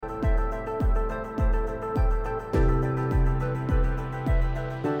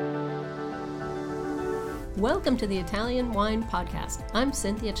Welcome to the Italian Wine Podcast. I'm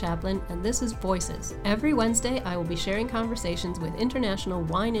Cynthia Chaplin, and this is Voices. Every Wednesday, I will be sharing conversations with international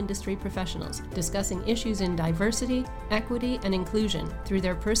wine industry professionals, discussing issues in diversity, equity, and inclusion through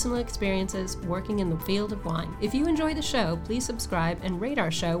their personal experiences working in the field of wine. If you enjoy the show, please subscribe and rate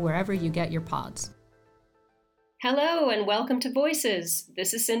our show wherever you get your pods. Hello, and welcome to Voices.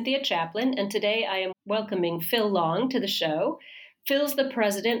 This is Cynthia Chaplin, and today I am welcoming Phil Long to the show. Phil's the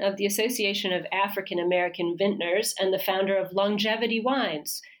president of the Association of African American Vintners and the founder of Longevity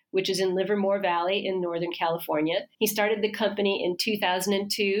Wines, which is in Livermore Valley in Northern California. He started the company in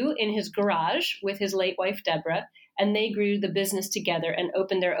 2002 in his garage with his late wife, Deborah, and they grew the business together and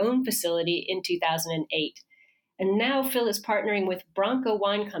opened their own facility in 2008. And now Phil is partnering with Bronco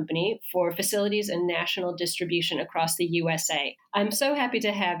Wine Company for facilities and national distribution across the USA. I'm so happy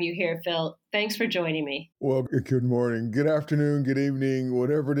to have you here, Phil. Thanks for joining me. Well, good morning, good afternoon, good evening,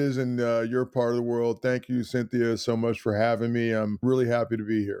 whatever it is in your part of the world. Thank you, Cynthia, so much for having me. I'm really happy to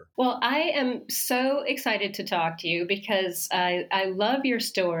be here. Well, I am so excited to talk to you because I love your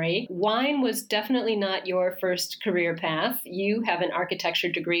story. Wine was definitely not your first career path. You have an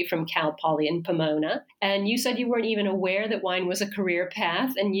architecture degree from Cal Poly in Pomona, and you said you weren't even aware that wine was a career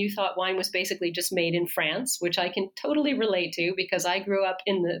path, and you thought wine was basically just made in France, which I can totally relate to because I grew up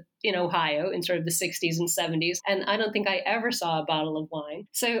in Ohio in sort of the 60s and 70s, and I don't think I ever saw a bottle of wine.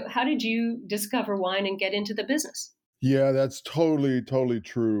 So how did you discover wine and get into the business? Yeah, that's totally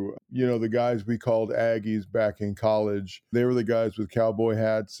true. You know, the guys we called Aggies back in college, they were the guys with cowboy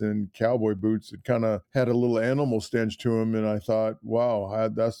hats and cowboy boots that kind of had a little animal stench to them. And I thought, wow,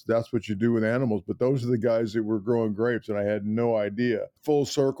 that's what you do with animals. But those are the guys that were growing grapes, and I had no idea. Full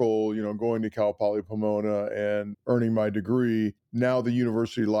circle, going to Cal Poly Pomona and earning my degree. Now the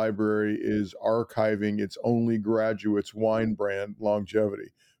university library is archiving its only graduates wine brand,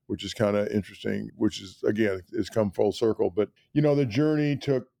 Longevity, which is kind of interesting, which is, again, it's come full circle. But, the journey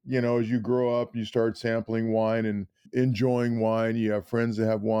took, as you grow up, you start sampling wine and enjoying wine. You have friends that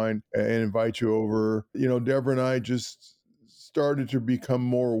have wine and invite you over. Deborah and I just started to become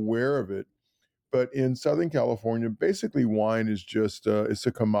more aware of it. But in Southern California, basically wine is just, it's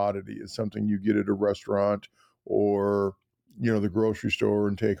a commodity. It's something you get at a restaurant or, the grocery store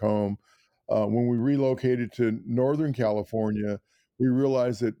and take home. When we relocated to Northern California, we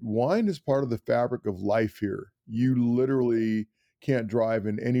realized that wine is part of the fabric of life here. You literally can't drive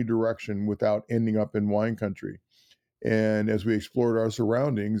in any direction without ending up in wine country. And as we explored our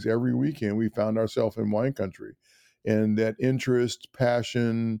surroundings, every weekend we found ourselves in wine country. And that interest,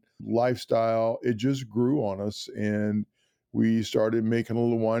 passion, lifestyle, it just grew on us. And we started making a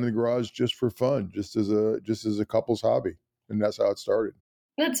little wine in the garage just for fun, just as a couple's hobby. And that's how it started.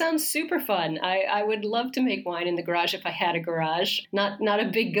 That sounds super fun. I would love to make wine in the garage if I had a garage. Not a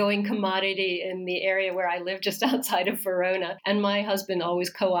big going commodity in the area where I live, just outside of Verona. And my husband always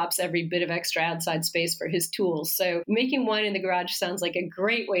co-ops every bit of extra outside space for his tools. So making wine in the garage sounds like a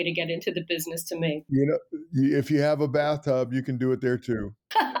great way to get into the business to me. If you have a bathtub, you can do it there too.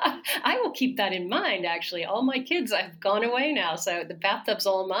 I will keep that in mind, actually. All my kids have gone away now, so the bathtub's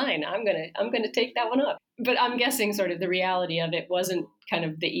all mine. I'm gonna take that one up. But I'm guessing sort of the reality of it wasn't kind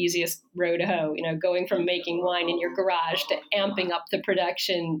of the easiest row to hoe, going from making wine in your garage to amping up the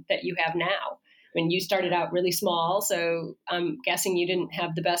production that you have now. I mean, you started out really small, so I'm guessing you didn't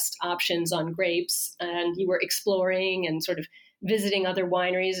have the best options on grapes, and you were exploring and sort of visiting other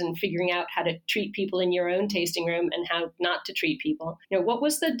wineries and figuring out how to treat people in your own tasting room and how not to treat people. What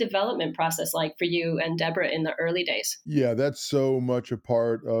was the development process like for you and Deborah in the early days? Yeah, that's so much a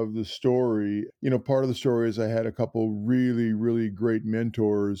part of the story. Part of the story is I had a couple really, really great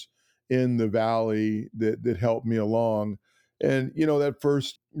mentors in the valley that helped me along. And, that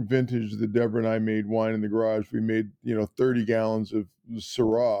first vintage that Deborah and I made wine in the garage, we made, 30 gallons of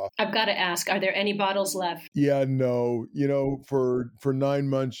Syrah. I've got to ask, are there any bottles left? Yeah, no. For 9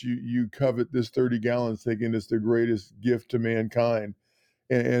 months, you covet this 30 gallons thinking it's the greatest gift to mankind.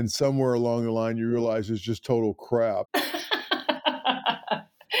 And somewhere along the line, you realize it's just total crap.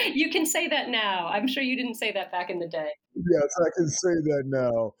 You can say that now. I'm sure you didn't say that back in the day. Yes, I can say that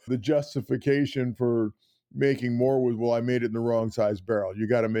now. The justification for making more was, well, I made it in the wrong size barrel. You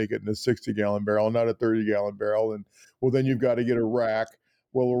got to make it in a 60-gallon barrel, not a 30-gallon barrel. And, well, then you've got to get a rack.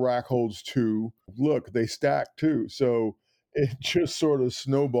 Well, a rack holds two. Look, they stack too. So it just sort of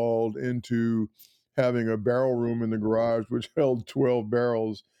snowballed into having a barrel room in the garage, which held 12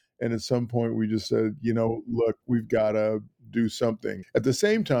 barrels. And at some point, we just said, look, we've got to do something. At the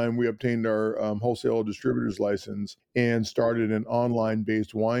same time, we obtained our wholesale distributor's license and started an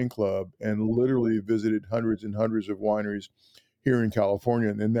online-based wine club and literally visited hundreds and hundreds of wineries here in California.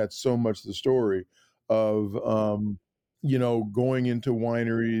 And that's so much the story. of, going into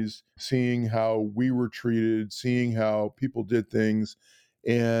wineries, seeing how we were treated, seeing how people did things.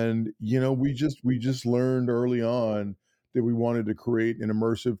 And, we just learned early on that we wanted to create an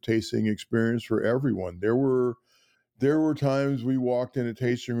immersive tasting experience for everyone. There were times we walked in a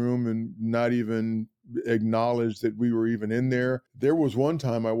tasting room and not even acknowledged that we were even in there. There was one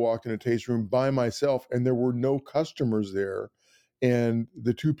time I walked in a tasting room by myself and there were no customers there. And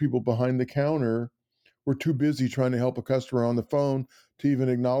the two people behind the counter were too busy trying to help a customer on the phone to even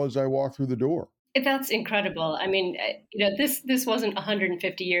acknowledge I walked through the door. That's incredible. I mean, this wasn't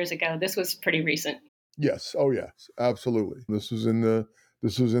 150 years ago. This was pretty recent. Yes. Oh, yes. Absolutely. This was in the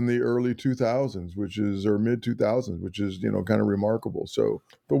early 2000s, which is or mid 2000s, which is kind of remarkable. So,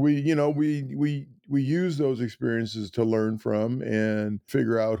 but we use those experiences to learn from and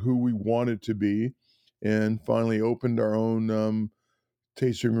figure out who we wanted to be, and finally opened our own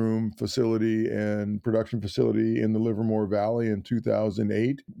tasting room facility and production facility in the Livermore Valley in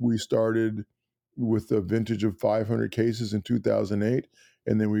 2008. We started with a vintage of 500 cases in 2008,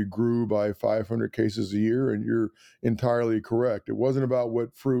 and then we grew by 500 cases a year. And you're entirely correct. It wasn't about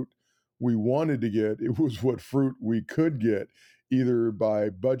what fruit we wanted to get, it was what fruit we could get, either by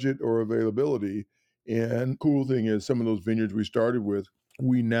budget or availability. And cool thing is, some of those vineyards we started with,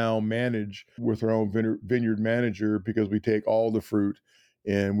 we now manage with our own vineyard manager, because we take all the fruit,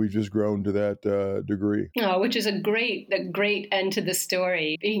 and we've just grown to that degree. Oh, which is a great end to the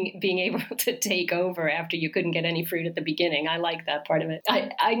story. Being able to take over after you couldn't get any fruit at the beginning. I like that part of it.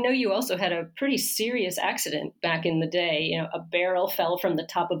 I know you also had a pretty serious accident back in the day. A barrel fell from the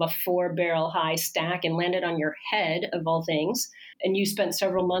top of a 4-barrel high stack and landed on your head, of all things. And you spent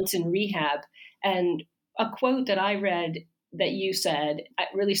several months in rehab. And a quote that I read that you said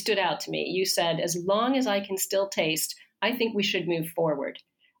really stood out to me. You said, "As long as I can still taste, I think we should move forward."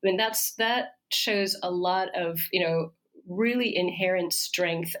 I mean, that shows a lot of, really inherent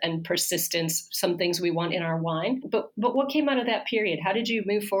strength and persistence, some things we want in our wine. But what came out of that period? How did you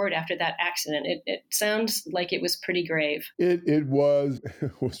move forward after that accident? It sounds like it was pretty grave. It was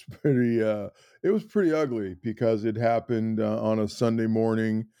it was pretty ugly, because it happened on a Sunday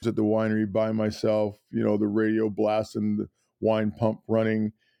morning. I was at the winery by myself, the radio blasting, the wine pump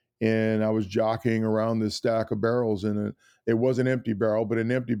running, and I was jockeying around this stack of barrels, and it was an empty barrel, but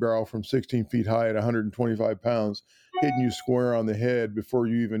an empty barrel from 16 feet high at 125 pounds, hitting you square on the head before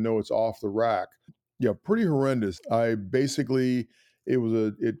you even know it's off the rack. Yeah, pretty horrendous. I basically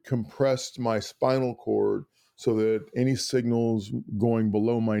it compressed my spinal cord so that any signals going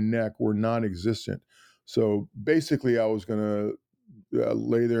below my neck were non-existent. So basically, I was going to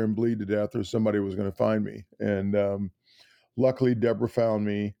lay there and bleed to death, or somebody was going to find me. And luckily, Deborah found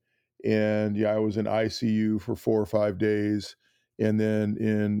me, and yeah, I was in ICU for 4 or 5 days, and then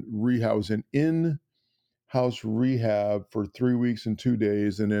in rehab. I was in house rehab for 3 weeks and 2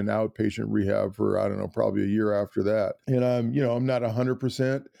 days, and then outpatient rehab for, I don't know, probably a year after that. And I'm not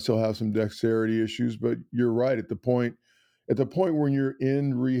 100%, still have some dexterity issues, but you're right. At the point when you're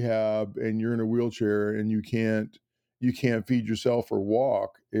in rehab and you're in a wheelchair and you can't feed yourself or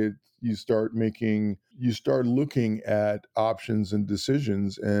walk, you start looking at options and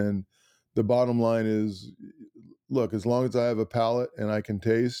decisions. And the bottom line is, look, as long as I have a palate and I can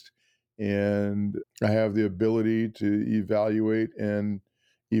taste, and I have the ability to evaluate and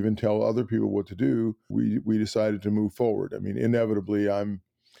even tell other people what to do, we decided to move forward. I mean, inevitably, I'm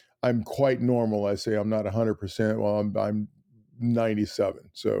quite normal. I say I'm not 100%. Well, I'm 97.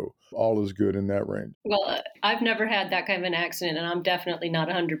 So all is good in that range. Well, I've never had that kind of an accident, and I'm definitely not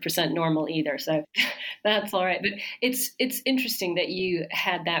 100% normal either. So that's all right. But it's interesting that you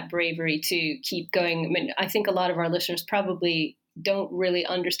had that bravery to keep going. I mean, I think a lot of our listeners probably don't really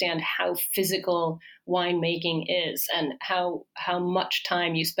understand how physical winemaking is, and how much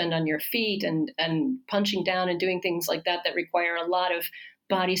time you spend on your feet and punching down and doing things like that require a lot of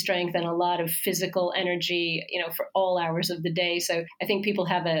body strength and a lot of physical energy, for all hours of the day. So I think people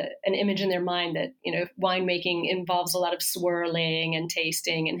have an image in their mind that, winemaking involves a lot of swirling and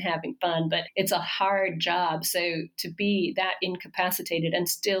tasting and having fun, but it's a hard job. So to be that incapacitated and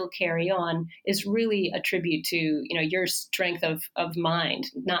still carry on is really a tribute to, your strength of mind,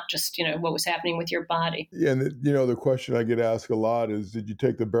 not just, what was happening with your body. Yeah, and the question I get asked a lot is, did you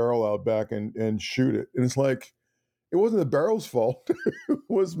take the barrel out back and shoot it? And it's like, it wasn't the barrel's fault. It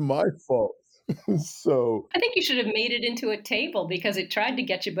was my fault. So, I think you should have made it into a table because it tried to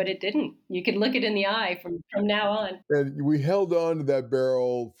get you, but it didn't. You could look it in the eye from now on. and we held on to that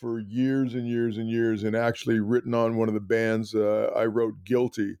barrel for years and years and years, and actually written on one of the bands, I wrote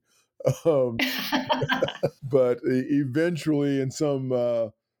guilty. Um, but eventually, in some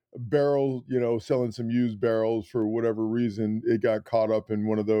barrel, selling some used barrels for whatever reason. It got caught up in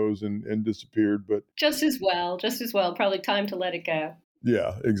one of those and disappeared. But Just as well. Probably time to let it go.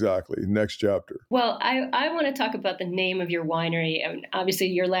 yeah, exactly. Next chapter. Well, I want to talk about the name of your winery. I mean, obviously,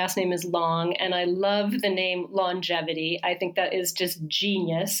 your last name is Long, and I love the name Longevity. I think that is just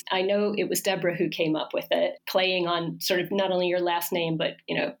genius. I know it was Deborah who came up with it, playing on sort of not only your last name, but,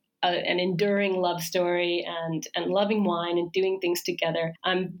 an enduring love story and loving wine and doing things together.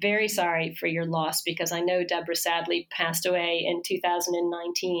 I'm very sorry for your loss because I know Deborah sadly passed away in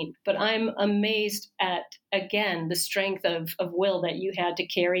 2019. But I'm amazed at, again, the strength of will that you had to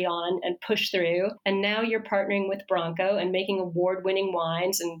carry on and push through. And now you're partnering with Bronco and making award winning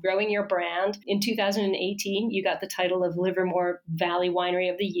wines and growing your brand. In 2018, you got the title of Livermore Valley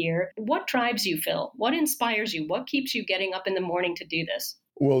Winery of the Year. What drives you, Phil? What inspires you? What keeps you getting up in the morning to do this?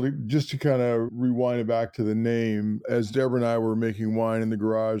 Well, just to kind of rewind it back to the name, as Deborah and I were making wine in the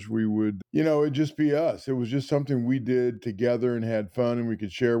garage, we would, it'd just be us. It was just something we did together and had fun and we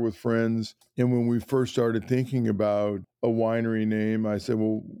could share with friends. And when we first started thinking about a winery name, I said,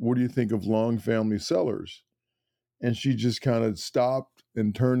 well, what do you think of Long Family Cellars? And she just kind of stopped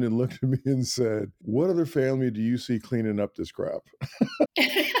and turned and looked at me and said, what other family do you see cleaning up this crap?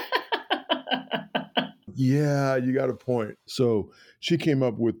 Yeah, you got a point. So she came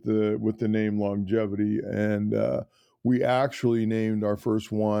up with the name Longevity, and we actually named our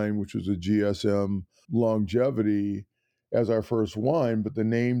first wine, which was a GSM Longevity, as our first wine. But the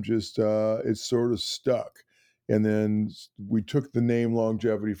name just it sort of stuck, and then we took the name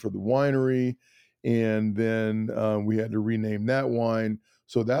Longevity for the winery, and then we had to rename that wine.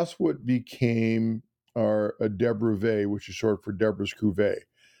 So that's what became our Deborah Vey, which is short for Deborah's Cuvée.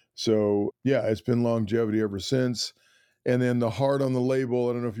 So yeah, it's been Longevity ever since. And then the heart on the label,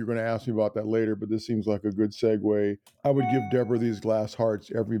 I don't know if you're going to ask me about that later, but this seems like a good segue. I would give Deborah these glass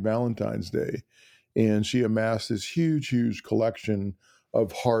hearts every Valentine's Day. And she amassed this huge, huge collection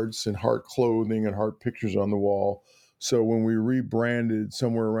of hearts and heart clothing and heart pictures on the wall. So when we rebranded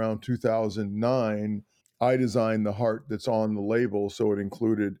somewhere around 2009, I designed the heart that's on the label. So it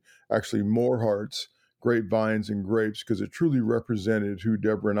included actually more hearts, grapevines, and grapes, because it truly represented who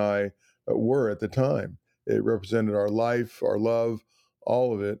Deborah and I were at the time. It represented our life, our love,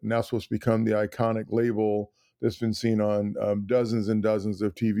 all of it. And that's what's become the iconic label that's been seen on dozens and dozens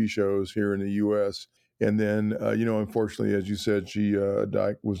of TV shows here in the U.S. And then, unfortunately, as you said, she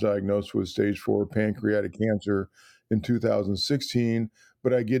was diagnosed with stage 4 pancreatic cancer in 2016.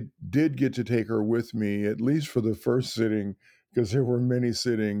 But I did get to take her with me, at least for the first sitting, because there were many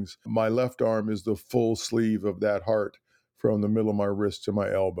sittings. My left arm is the full sleeve of that heart from the middle of my wrist to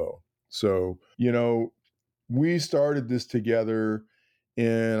my elbow. So, we started this together,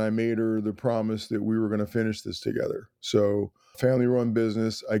 and I made her the promise that we were going to finish this together. So, family run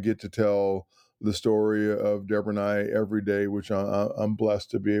business, I get to tell the story of Deborah and I every day, which I'm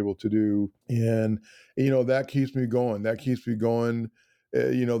blessed to be able to do. And, that keeps me going. That keeps me going.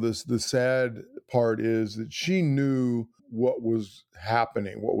 The sad part is that she knew what was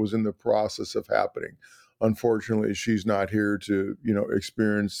happening, what was in the process of happening. Unfortunately, she's not here to,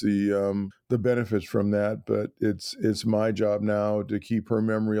 experience the benefits from that. But it's my job now to keep her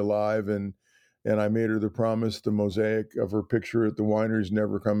memory alive, and I made her the promise. The mosaic of her picture at the winery is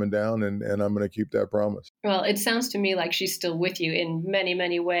never coming down, and I'm going to keep that promise. Well, it sounds to me like she's still with you in many,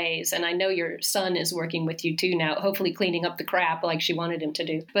 many ways. And I know your son is working with you too now, hopefully cleaning up the crap like she wanted him to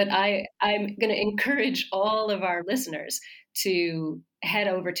do. But I'm going to encourage all of our listeners to head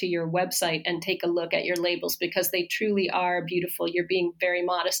over to your website and take a look at your labels because they truly are beautiful. You're being very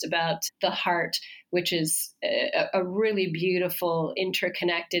modest about the heart, which is a really beautiful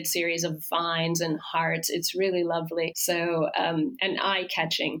interconnected series of vines and hearts. It's really lovely. So, and eye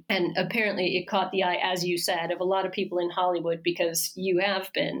catching. And apparently it caught the eye, as you said, of a lot of people in Hollywood because you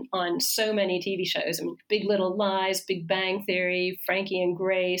have been on so many TV shows. I mean, Big Little Lies, Big Bang Theory, Frankie and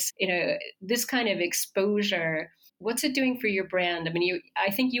Grace, this kind of exposure. What's it doing for your brand? I mean,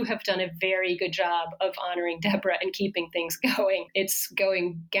 I think you have done a very good job of honoring Deborah and keeping things going. It's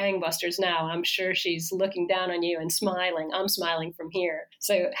going gangbusters now. I'm sure she's looking down on you and smiling. I'm smiling from here.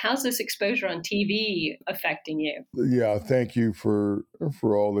 So how's this exposure on TV affecting you? Yeah, thank you for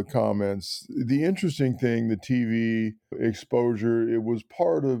all the comments. The interesting thing, the TV exposure, it was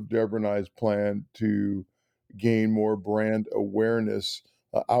part of Deborah and I's plan to gain more brand awareness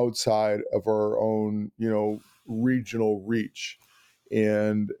outside of our own, regional reach.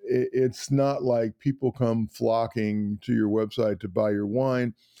 And it's not like people come flocking to your website to buy your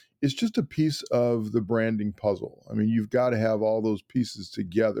wine. It's just a piece of the branding puzzle. I mean, you've got to have all those pieces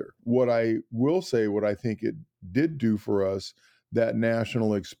together. What I will say, what I think it did do for us, that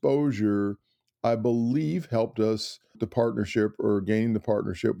national exposure, I believe, helped us the partnership or gain the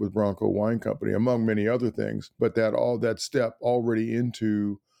partnership with Bronco Wine Company, among many other things. But that step already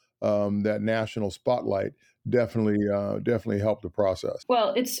into that national spotlight definitely helped the process.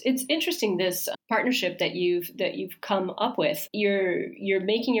 Well, it's interesting, this partnership that you've come up with. You're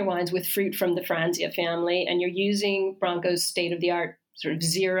making your wines with fruit from the Franzia family, and you're using Bronco's state of the art sort of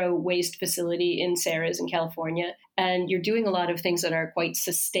zero waste facility in Ceres in California. And you're doing a lot of things that are quite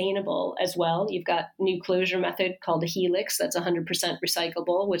sustainable as well. You've got new closure method called a Helix that's 100%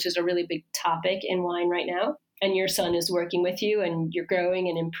 recyclable, which is a really big topic in wine right now. And your son is working with you, and you're growing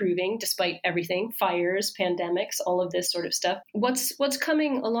and improving despite everything, fires, pandemics, all of this sort of stuff. What's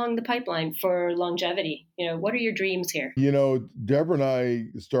coming along the pipeline for longevity? What are your dreams here? Deborah and I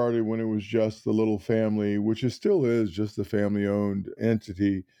started when it was just the little family, which it still is just a family owned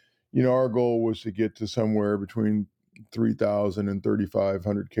entity. Our goal was to get to somewhere between 3,000 and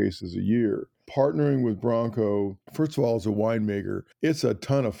 3,500 cases a year. Partnering with Bronco, first of all, as a winemaker, it's a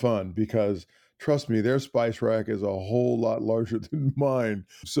ton of fun because trust me, their spice rack is a whole lot larger than mine.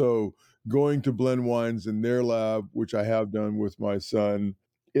 So going to blend wines in their lab, which I have done with my son,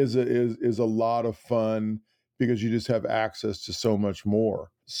 is a lot of fun because you just have access to so much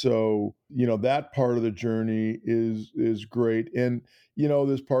more. So, that part of the journey is great. And,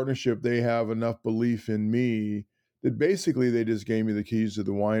 this partnership, they have enough belief in me that basically they just gave me the keys to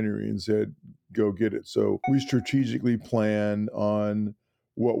the winery and said, go get it. So we strategically plan on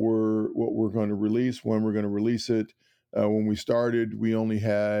what we're going to release, when we're going to release it. When we started,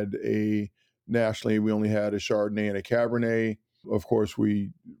 nationally, we only had a Chardonnay and a Cabernet. Of course, we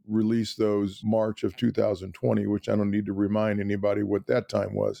released those March of 2020, which I don't need to remind anybody what that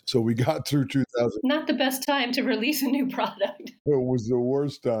time was. So we got through 2000. Not the best time to release a new product. It was the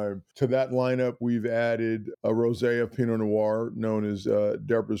worst time. To that lineup, we've added a rosé of Pinot Noir known as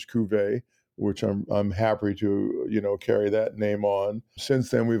Deborah's Cuvée, which I'm happy to carry that name on. Since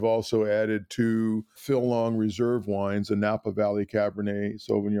then, we've also added two Phil Long Reserve wines, a Napa Valley Cabernet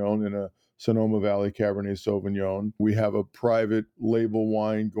Sauvignon and a Sonoma Valley Cabernet Sauvignon. We have a private label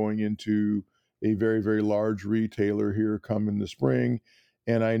wine going into a very, very large retailer here coming the spring.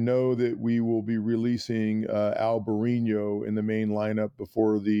 And I know that we will be releasing Albarino in the main lineup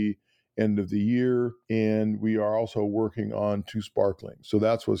before the end of the year. And we are also working on two sparkling. So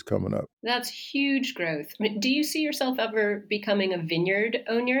that's what's coming up. That's huge growth. Do you see yourself ever becoming a vineyard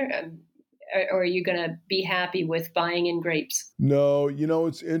owner? Or are you going to be happy with buying in grapes? No,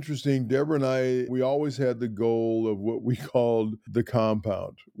 it's interesting. Deborah and I, we always had the goal of what we called the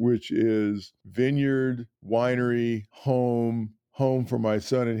compound, which is vineyard, winery, home for my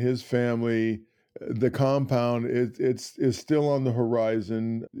son and his family. The compound, it's still on the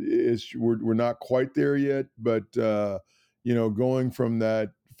horizon. We're not quite there yet, but going from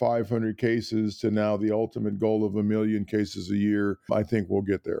that 500 cases to now the ultimate goal of 1 million cases a year, I think we'll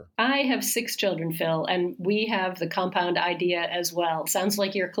get there. I have 6 children, Phil, and we have the compound idea as well. Sounds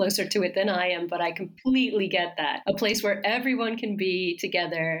like you're closer to it than I am, but I completely get that. A place where everyone can be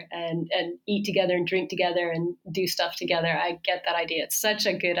together and eat together and drink together and do stuff together. I get that idea. It's such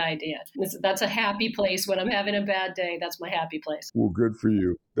a good idea. That's a happy place. When I'm having a bad day, that's my happy place. Well, good for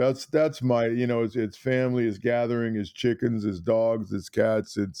you. That's my, it's family, it's gathering, it's chickens, it's dogs, it's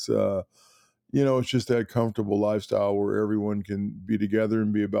cats, it's just that comfortable lifestyle where everyone can be together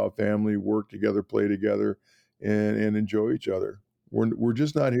and be about family, work together, play together, and enjoy each other. We're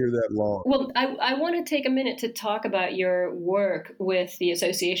just not here that long. Well, I want to take a minute to talk about your work with the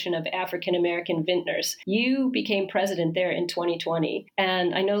Association of African American Vintners. You became president there in 2020,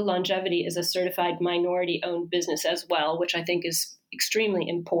 and I know longevity is a certified minority-owned business as well, which I think is extremely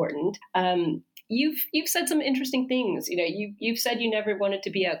important. You've said some interesting things. You've said you never wanted to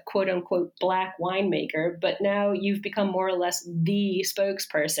be a quote unquote black winemaker, but now you've become more or less the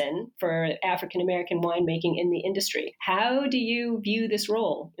spokesperson for African American winemaking in the industry. How do you view this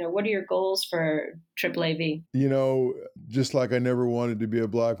role? What are your goals for AAAV? Just like I never wanted to be a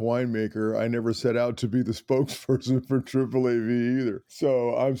black winemaker, I never set out to be the spokesperson for AAAV either.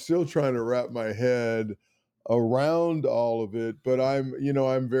 So I'm still trying to wrap my head around all of it, but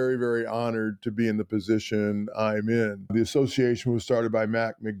I'm very, very honored to be in the position I'm in. The association was started by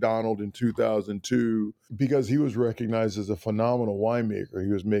Mac McDonald in 2002 because he was recognized as a phenomenal winemaker.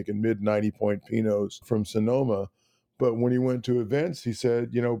 He was making mid 90 point Pinots from Sonoma. But when he went to events, he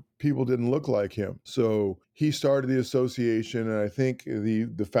said, people didn't look like him. So he started the association, and I think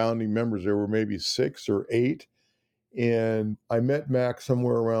the founding members, there were maybe 6 or 8. And I met Mac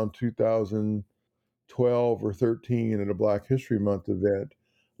somewhere around 2012 or 13 at a Black History Month event,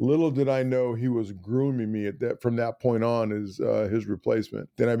 Little did I know he was grooming me from that point on as his replacement.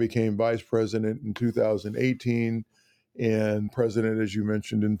 Then I became vice president in 2018 and president, as you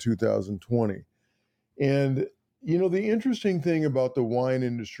mentioned, in 2020. And, the interesting thing about the wine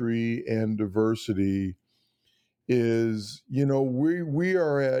industry and diversity is, we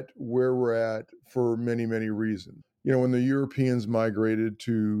are at where we're at for many, many reasons. When the Europeans migrated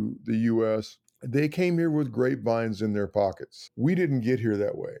to the US, they came here with grapevines in their pockets. We didn't get here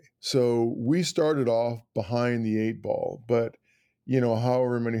that way. So we started off behind the eight ball, but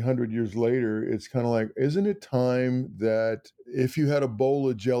however many 100 years later, it's kind of like, isn't it time that if you had a bowl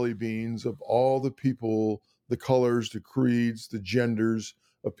of jelly beans of all the people, the colors, the creeds, the genders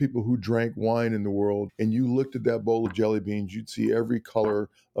of people who drank wine in the world, and you looked at that bowl of jelly beans, you'd see every color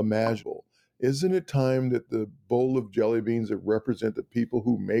imaginable. Isn't it time that the bowl of jelly beans that represent the people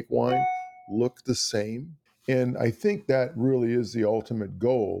who make wine look the same? And I think that really is the ultimate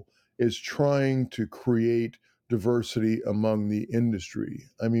goal, is trying to create diversity among the industry.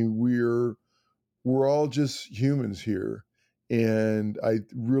 I mean, we're all just humans here. And I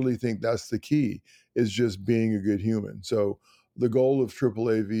really think that's the key, is just being a good human. So the goal of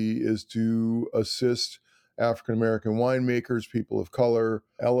AAAV is to assist African American winemakers, people of color,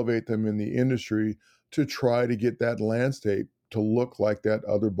 elevate them in the industry to try to get that landscape to look like that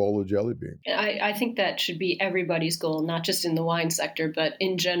other bowl of jelly bean. I think that should be everybody's goal, not just in the wine sector, but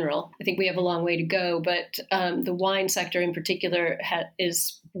in general. I think we have a long way to go, but the wine sector in particular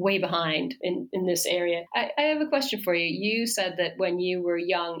is way behind in this area. I have a question for you. You said that when you were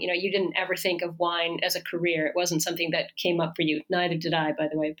young, you didn't ever think of wine as a career. It wasn't something that came up for you. Neither did I, by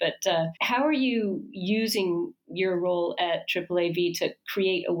the way. But how are you using your role at AAAV to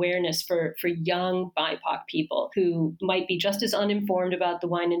create awareness for young BIPOC people who might be just as uninformed about the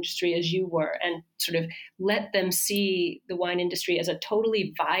wine industry as you were, and sort of let them see the wine industry as a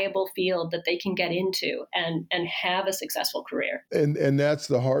totally viable field that they can get into and have a successful career? And that's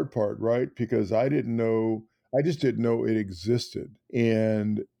the hard part, right? Because I just didn't know it existed.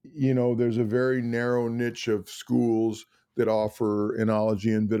 And, there's a very narrow niche of schools that offer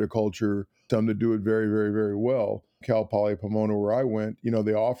enology and viticulture, some that do it very, very, very well. Cal Poly Pomona, where I went,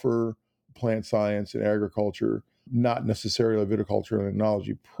 they offer plant science and agriculture, not necessarily a viticulture and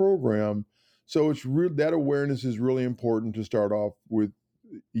enology program. So that awareness is really important to start off with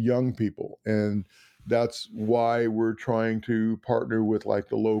young people. And that's why we're trying to partner with like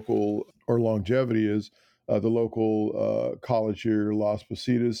the local, or longevity is the local college here, Las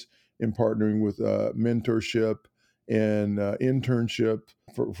Positas, in partnering with mentorship and internship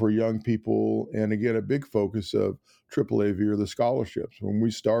for young people. And again, a big focus of AAAV are the scholarships.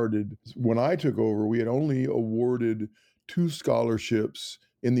 When I took over, we had only awarded 2 scholarships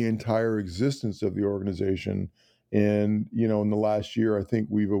in the entire existence of the organization. And, in the last year, I think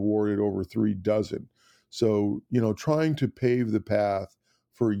we've awarded over 3 dozen. So, trying to pave the path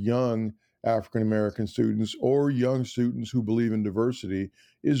for young African American students or young students who believe in diversity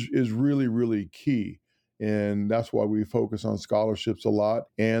is really, really key. And that's why we focus on scholarships a lot,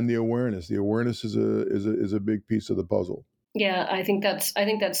 and the awareness. The awareness is a big piece of the puzzle. Yeah, I think that's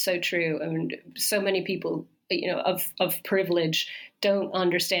so true. I mean, so many people, of privilege don't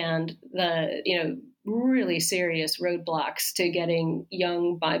understand the, really serious roadblocks to getting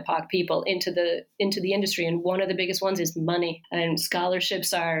young BIPOC people into the industry. And one of the biggest ones is money. And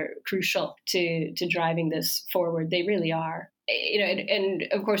scholarships are crucial to driving this forward. They really are. And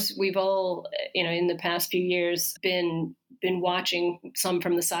of course, we've all, in the past few years been watching, some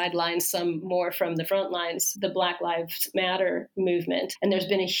from the sidelines, some more from the front lines, the Black Lives Matter movement. And there's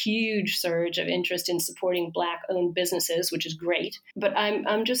been a huge surge of interest in supporting Black-owned businesses, which is great. But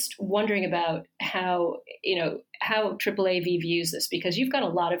I'm just wondering about how AAAV views this, because you've got a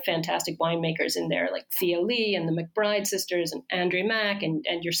lot of fantastic winemakers in there, like Theo Lee and the McBride sisters and Andre Mack and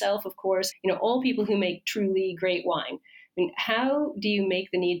yourself, of course, all people who make truly great wine. I mean, how do you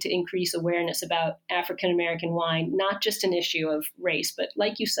make the need to increase awareness about African American wine, not just an issue of race, but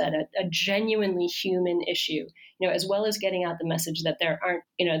like you said, a genuinely human issue, as well as getting out the message that there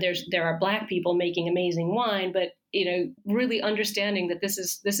are Black people making amazing wine, but really understanding that this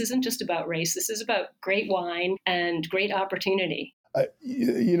isn't just about race. This is about great wine and great opportunity.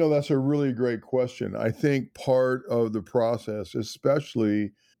 That's a really great question. I think part of the process,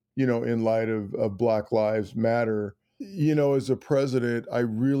 especially, in light of Black Lives Matter, as a president, I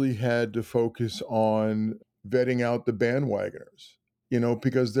really had to focus on vetting out the bandwagoners,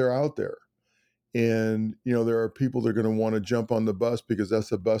 because they're out there. And, there are people that are going to want to jump on the bus because that's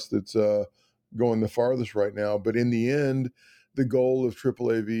the bus that's going the farthest right now. But in the end, the goal of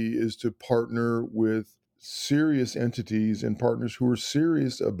AAAV is to partner with serious entities and partners who are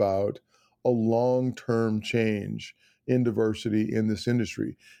serious about a long-term change in diversity in this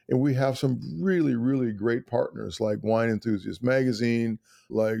industry. And we have some really, really great partners like Wine Enthusiast Magazine,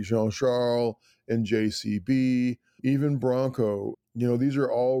 like Jean-Charles and JCB, even Bronco. These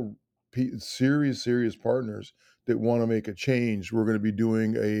are all serious partners that want to make a change. We're going to be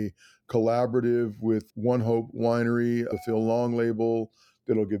doing a collaborative with One Hope Winery, the Phil Long label,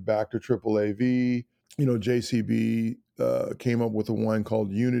 that'll give back to AAAV. JCB came up with a wine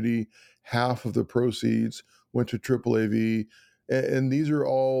called Unity. Half of the proceeds went to AAAV. And these are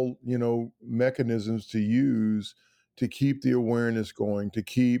all, mechanisms to use to keep the awareness going, to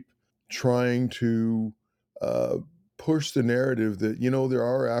keep trying to push the narrative that, there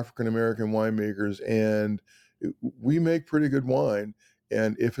are African-American winemakers and we make pretty good wine.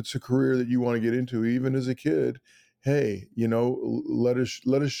 And if it's a career that you want to get into, even as a kid, hey, let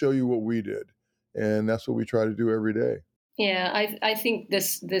us show you what we did. And that's what we try to do every day. Yeah, I think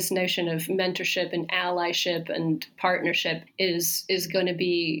this notion of mentorship and allyship and partnership is going to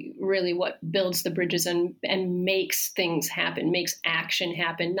be really what builds the bridges and makes things happen, makes action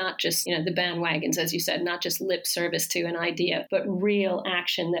happen, not just, the bandwagons, as you said, not just lip service to an idea, but real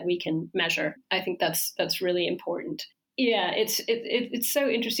action that we can measure. I think that's really important. Yeah, it's so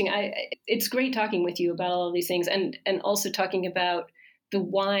interesting. It's great talking with you about all of these things and also talking about the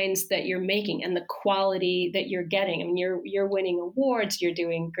wines that you're making and the quality that you're getting. I mean, you're winning awards, you're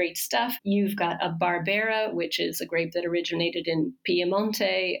doing great stuff. You've got a Barbera, which is a grape that originated in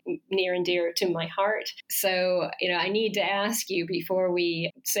Piemonte, near and dear to my heart. So, I need to ask you before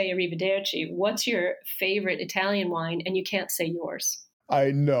we say arrivederci, what's your favorite Italian wine? And you can't say yours.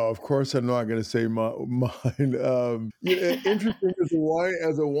 I know, of course, I'm not going to say mine. Interesting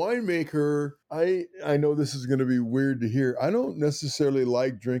as a winemaker, I know this is going to be weird to hear. I don't necessarily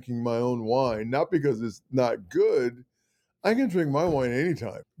like drinking my own wine, not because it's not good. I can drink my wine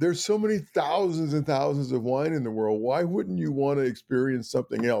anytime. There's so many thousands and thousands of wine in the world. Why wouldn't you want to experience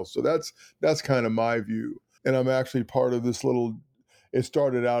something else? So that's kind of my view. And I'm actually part of this it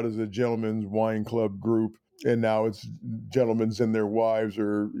started out as a gentleman's wine club group. And now it's gentlemen and their wives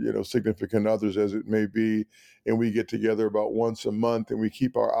or, significant others as it may be. And we get together about once a month and we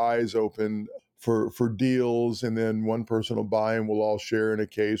keep our eyes open for deals. And then one person will buy and we'll all share in a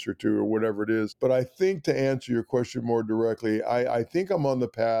case or two or whatever it is. But I think to answer your question more directly, I think I'm on the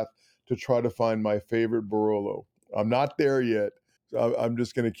path to try to find my favorite Barolo. I'm not there yet. I'm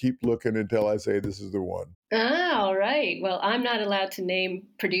just going to keep looking until I say this is the one. All right. Well, I'm not allowed to name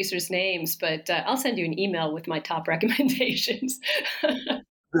producers' names, but I'll send you an email with my top recommendations.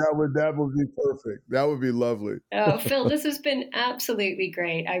 That would be perfect. That would be lovely. Oh, Phil, this has been absolutely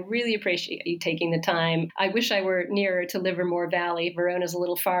great. I really appreciate you taking the time. I wish I were nearer to Livermore Valley. Verona's a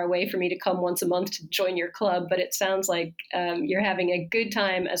little far away for me to come once a month to join your club, but it sounds like you're having a good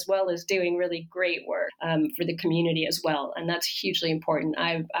time as well as doing really great work for the community as well. And that's hugely important.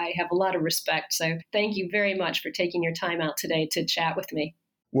 I have a lot of respect. So thank you very much for taking your time out today to chat with me.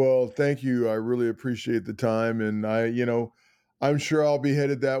 Well, thank you. I really appreciate the time. And I'm sure I'll be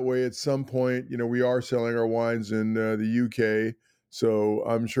headed that way at some point. We are selling our wines in the UK, so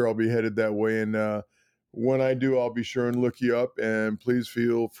I'm sure I'll be headed that way. And when I do, I'll be sure and look you up. And please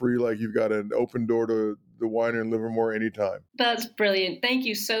feel free, like you've got an open door to the winery in Livermore anytime. That's brilliant. Thank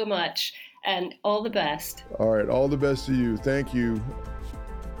you so much, and all the best. All right, all the best to you. Thank you.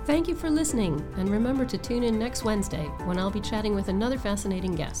 Thank you for listening, and remember to tune in next Wednesday when I'll be chatting with another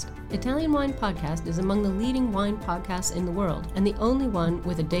fascinating guest. Italian Wine Podcast is among the leading wine podcasts in the world and the only one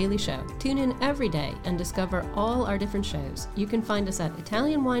with a daily show. Tune in every day and discover all our different shows. You can find us at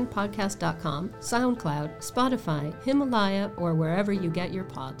ItalianWinePodcast.com, SoundCloud, Spotify, Himalaya, or wherever you get your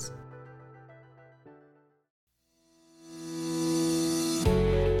pods.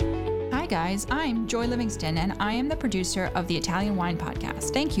 guys, I'm Joy Livingston, and I am the producer of the Italian Wine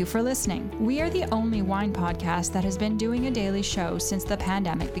Podcast. Thank you for listening. We are the only wine podcast that has been doing a daily show since the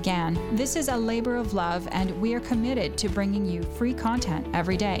pandemic began. This is a labor of love, and we are committed to bringing you free content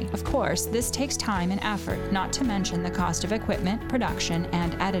every day. Of course, this takes time and effort, not to mention the cost of equipment, production,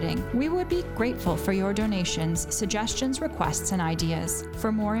 and editing. We would be grateful for your donations, suggestions, requests, and ideas.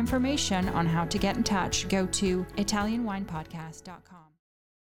 For more information on how to get in touch, go to ItalianWinePodcast.com.